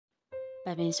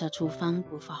百变小厨房，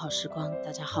不负好时光。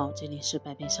大家好，这里是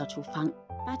百变小厨房。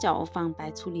八角放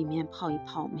白醋里面泡一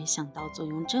泡，没想到作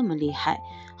用这么厉害，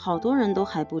好多人都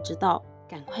还不知道，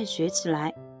赶快学起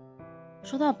来。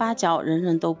说到八角，人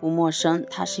人都不陌生，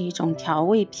它是一种调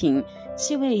味品，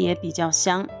气味也比较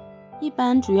香，一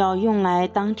般主要用来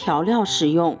当调料使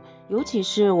用，尤其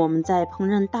是我们在烹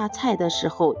饪大菜的时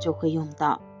候就会用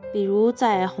到。比如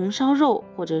在红烧肉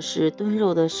或者是炖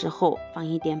肉的时候，放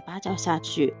一点八角下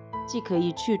去，既可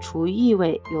以去除异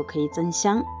味，又可以增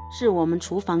香，是我们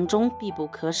厨房中必不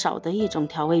可少的一种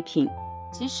调味品。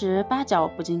其实八角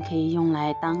不仅可以用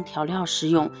来当调料食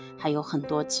用，还有很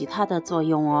多其他的作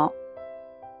用哦。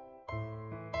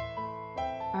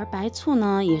而白醋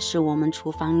呢，也是我们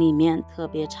厨房里面特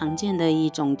别常见的一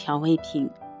种调味品，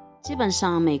基本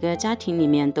上每个家庭里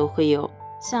面都会有。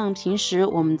像平时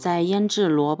我们在腌制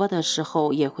萝卜的时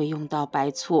候也会用到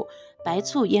白醋，白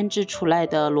醋腌制出来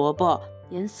的萝卜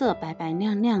颜色白白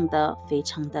亮亮的，非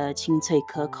常的清脆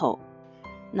可口。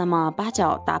那么八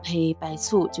角搭配白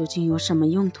醋究竟有什么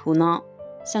用途呢？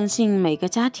相信每个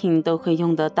家庭都会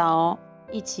用得到哦，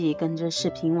一起跟着视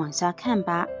频往下看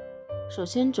吧。首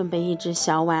先准备一只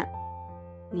小碗，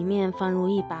里面放入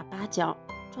一把八角，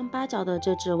装八角的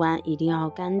这只碗一定要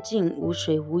干净，无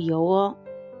水无油哦。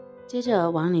接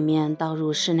着往里面倒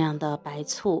入适量的白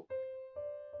醋，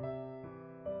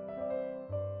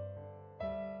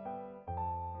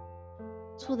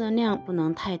醋的量不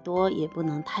能太多，也不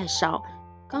能太少，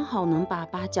刚好能把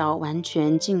八角完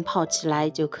全浸泡起来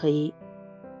就可以。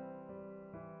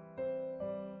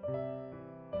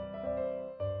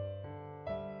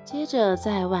接着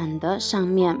在碗的上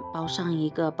面包上一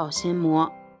个保鲜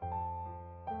膜，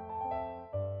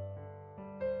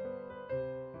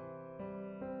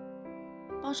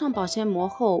包上保鲜膜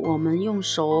后，我们用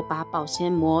手把保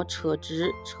鲜膜扯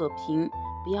直扯平，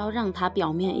不要让它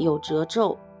表面有褶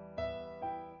皱，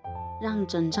让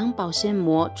整张保鲜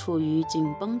膜处于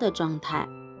紧绷的状态。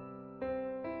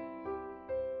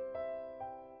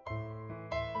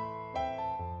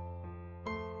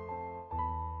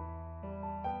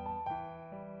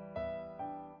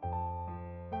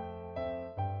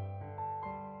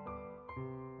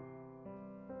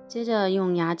接着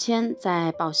用牙签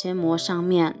在保鲜膜上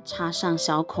面插上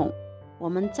小孔，我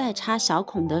们在插小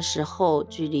孔的时候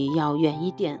距离要远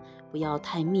一点，不要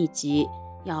太密集，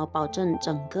要保证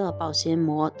整个保鲜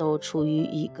膜都处于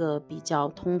一个比较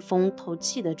通风透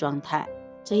气的状态，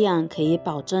这样可以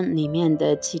保证里面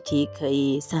的气体可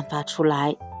以散发出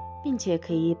来，并且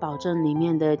可以保证里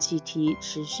面的气体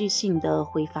持续性的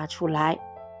挥发出来，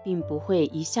并不会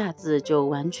一下子就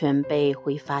完全被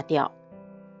挥发掉。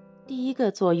第一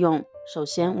个作用，首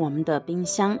先我们的冰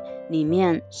箱里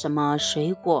面什么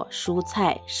水果、蔬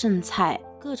菜、剩菜，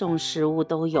各种食物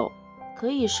都有，可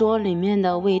以说里面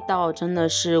的味道真的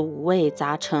是五味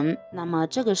杂陈。那么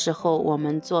这个时候我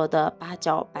们做的八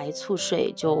角白醋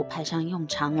水就派上用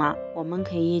场了。我们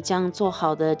可以将做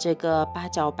好的这个八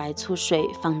角白醋水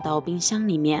放到冰箱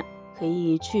里面，可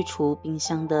以去除冰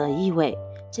箱的异味，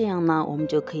这样呢我们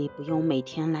就可以不用每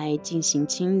天来进行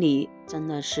清理，真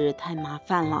的是太麻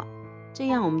烦了。这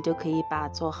样我们就可以把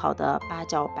做好的八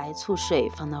角白醋水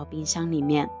放到冰箱里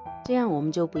面，这样我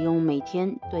们就不用每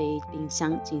天对冰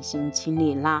箱进行清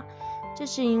理啦。这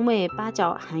是因为八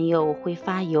角含有挥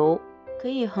发油，可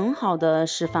以很好的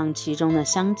释放其中的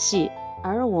香气，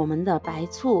而我们的白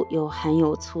醋又含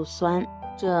有醋酸，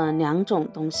这两种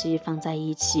东西放在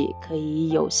一起可以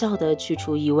有效的去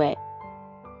除异味。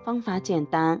方法简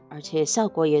单，而且效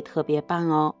果也特别棒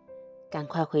哦，赶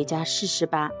快回家试试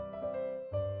吧。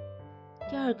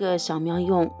第二个小妙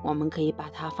用，我们可以把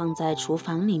它放在厨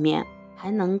房里面，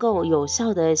还能够有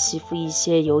效的吸附一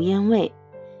些油烟味，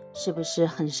是不是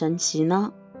很神奇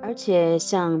呢？而且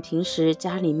像平时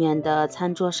家里面的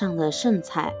餐桌上的剩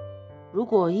菜，如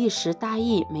果一时大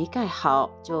意没盖好，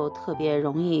就特别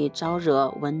容易招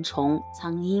惹蚊虫、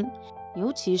苍蝇，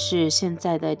尤其是现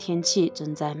在的天气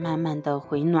正在慢慢的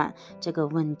回暖，这个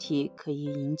问题可以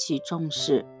引起重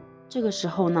视。这个时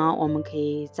候呢，我们可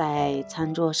以在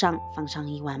餐桌上放上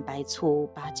一碗白醋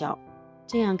八角，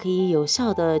这样可以有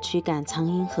效的驱赶苍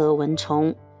蝇和蚊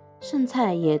虫，剩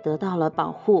菜也得到了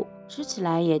保护，吃起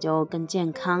来也就更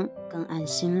健康、更安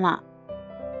心了。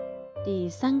第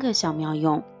三个小妙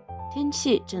用，天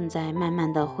气正在慢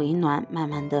慢的回暖，慢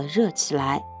慢的热起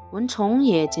来，蚊虫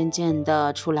也渐渐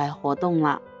的出来活动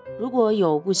了。如果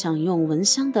有不想用蚊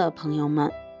香的朋友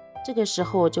们，这个时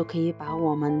候就可以把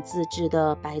我们自制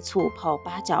的白醋泡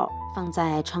八角放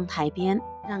在窗台边，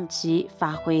让其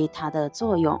发挥它的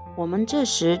作用。我们这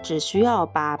时只需要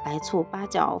把白醋八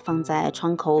角放在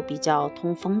窗口比较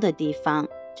通风的地方，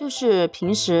就是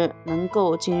平时能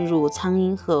够进入苍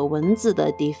蝇和蚊子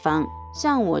的地方。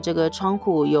像我这个窗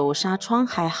户有纱窗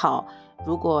还好，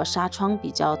如果纱窗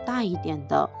比较大一点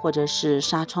的，或者是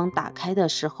纱窗打开的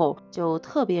时候，就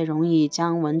特别容易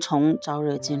将蚊虫招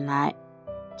惹进来。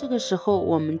这个时候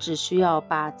我们只需要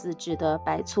把自制的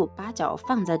白醋八角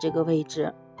放在这个位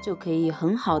置，就可以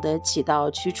很好的起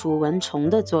到驱除蚊虫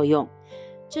的作用。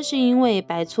这是因为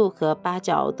白醋和八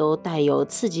角都带有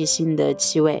刺激性的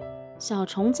气味，小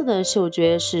虫子的嗅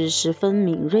觉是十分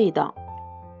敏锐的。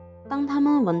当它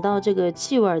们闻到这个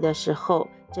气味的时候，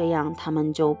这样它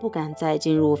们就不敢再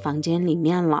进入房间里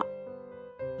面了。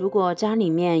如果家里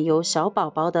面有小宝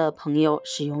宝的朋友，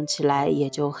使用起来也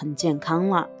就很健康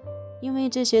了，因为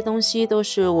这些东西都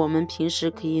是我们平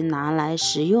时可以拿来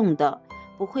食用的，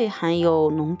不会含有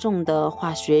浓重的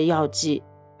化学药剂。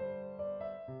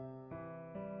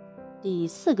第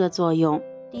四个作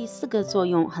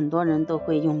用很多人都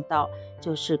会用到，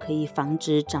就是可以防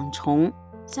止长虫。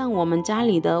像我们家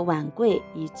里的碗柜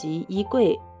以及衣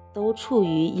柜都处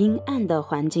于阴暗的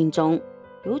环境中，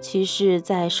尤其是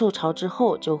在受潮之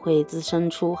后，就会滋生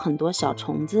出很多小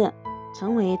虫子，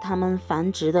成为它们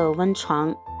繁殖的温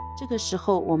床。这个时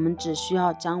候我们只需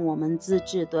要将我们自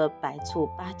制的白醋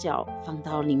八角放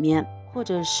到里面，或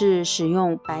者是使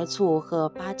用白醋和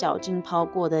八角浸泡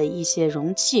过的一些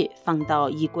容器放到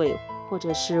衣柜或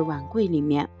者是碗柜里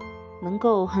面，能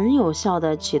够很有效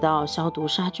的起到消毒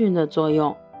杀菌的作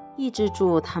用，抑制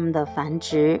住它们的繁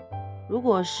殖。如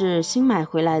果是新买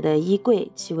回来的衣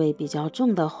柜气味比较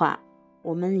重的话，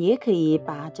我们也可以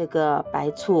把这个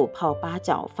白醋泡八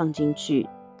角放进去，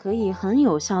可以很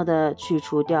有效的去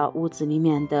除掉屋子里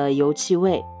面的油漆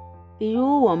味。比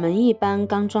如我们一般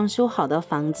刚装修好的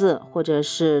房子，或者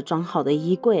是装好的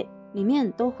衣柜，里面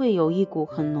都会有一股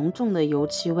很浓重的油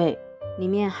漆味，里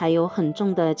面还有很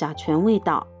重的甲醛味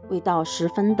道，味道十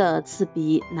分的刺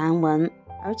鼻难闻，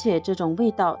而且这种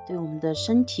味道对我们的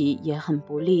身体也很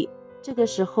不利。这个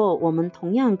时候我们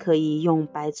同样可以用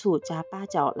白醋加八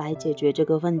角来解决这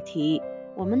个问题。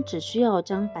我们只需要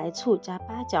将白醋加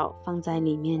八角放在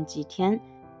里面几天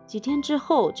之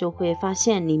后，就会发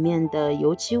现里面的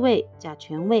油漆味、甲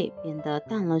醛味变得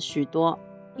淡了许多。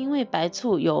因为白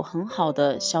醋有很好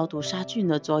的消毒杀菌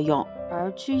的作用，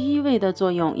而去异味的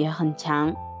作用也很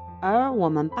强，而我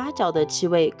们八角的气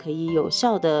味可以有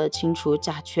效的清除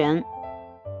甲醛。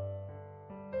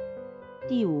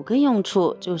第五个用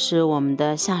处就是我们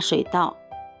的下水道。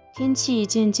天气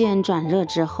渐渐转热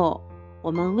之后，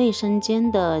我们卫生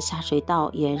间的下水道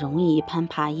也容易攀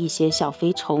爬一些小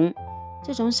飞虫，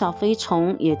这种小飞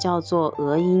虫也叫做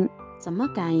蛾蝇，怎么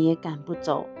赶也赶不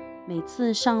走。每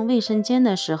次上卫生间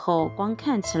的时候，光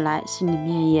看起来心里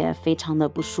面也非常的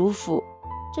不舒服。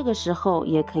这个时候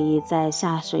也可以在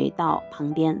下水道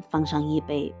旁边放上一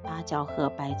杯八角和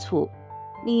白醋，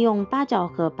利用八角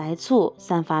和白醋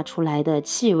散发出来的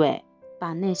气味，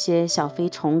把那些小飞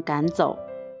虫赶走。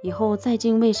以后再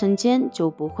进卫生间就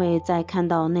不会再看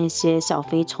到那些小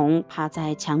飞虫趴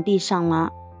在墙壁上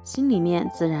了，心里面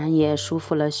自然也舒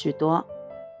服了许多。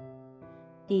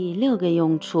第六个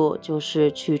用处就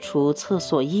是去除厕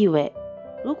所异味。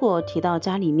如果提到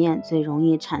家里面最容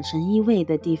易产生异味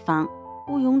的地方，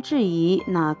毋庸置疑，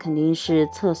那肯定是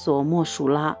厕所莫属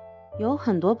啦。有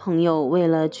很多朋友为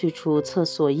了去除厕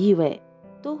所异味，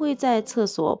都会在厕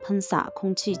所喷洒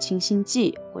空气清新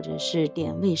剂，或者是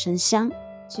点卫生香。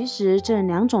其实这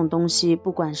两种东西不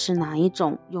管是哪一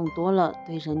种，用多了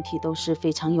对人体都是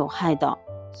非常有害的。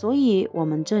所以我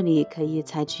们这里可以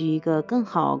采取一个更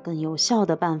好更有效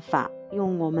的办法，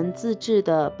用我们自制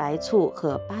的白醋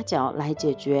和八角来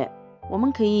解决。我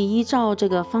们可以依照这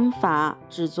个方法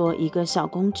制作一个小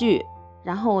工具，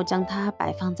然后将它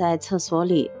摆放在厕所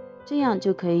里，这样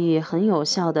就可以很有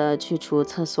效的去除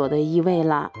厕所的异味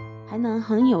啦，还能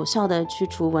很有效的去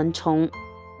除蚊虫。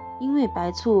因为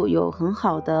白醋有很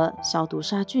好的消毒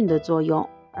杀菌的作用，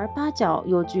而八角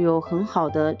又具有很好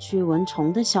的驱蚊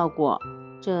虫的效果，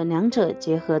这两者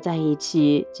结合在一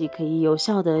起，既可以有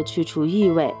效的去除异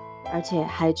味，而且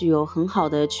还具有很好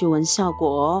的驱蚊效果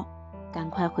哦。赶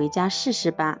快回家试试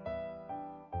吧。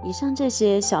以上这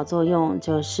些小作用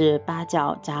就是八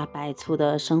角加白醋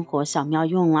的生活小妙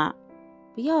用啦。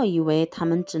不要以为它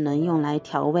们只能用来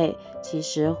调味，其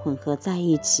实混合在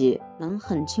一起，能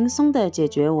很轻松地解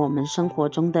决我们生活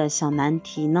中的小难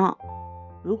题呢。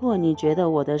如果你觉得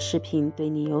我的视频对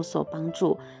你有所帮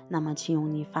助，那么请用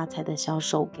你发财的小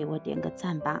手给我点个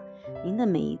赞吧。您的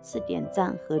每一次点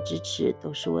赞和支持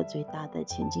都是我最大的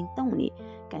前进动力，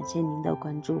感谢您的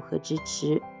关注和支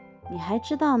持。你还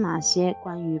知道哪些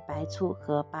关于白醋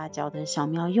和八角的小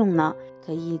妙用呢？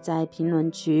可以在评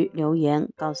论区留言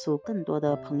告诉更多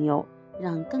的朋友，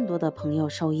让更多的朋友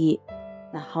受益。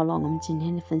那好了，我们今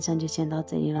天的分享就先到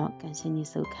这里了，感谢你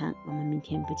收看，我们明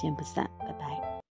天不见不散，拜拜。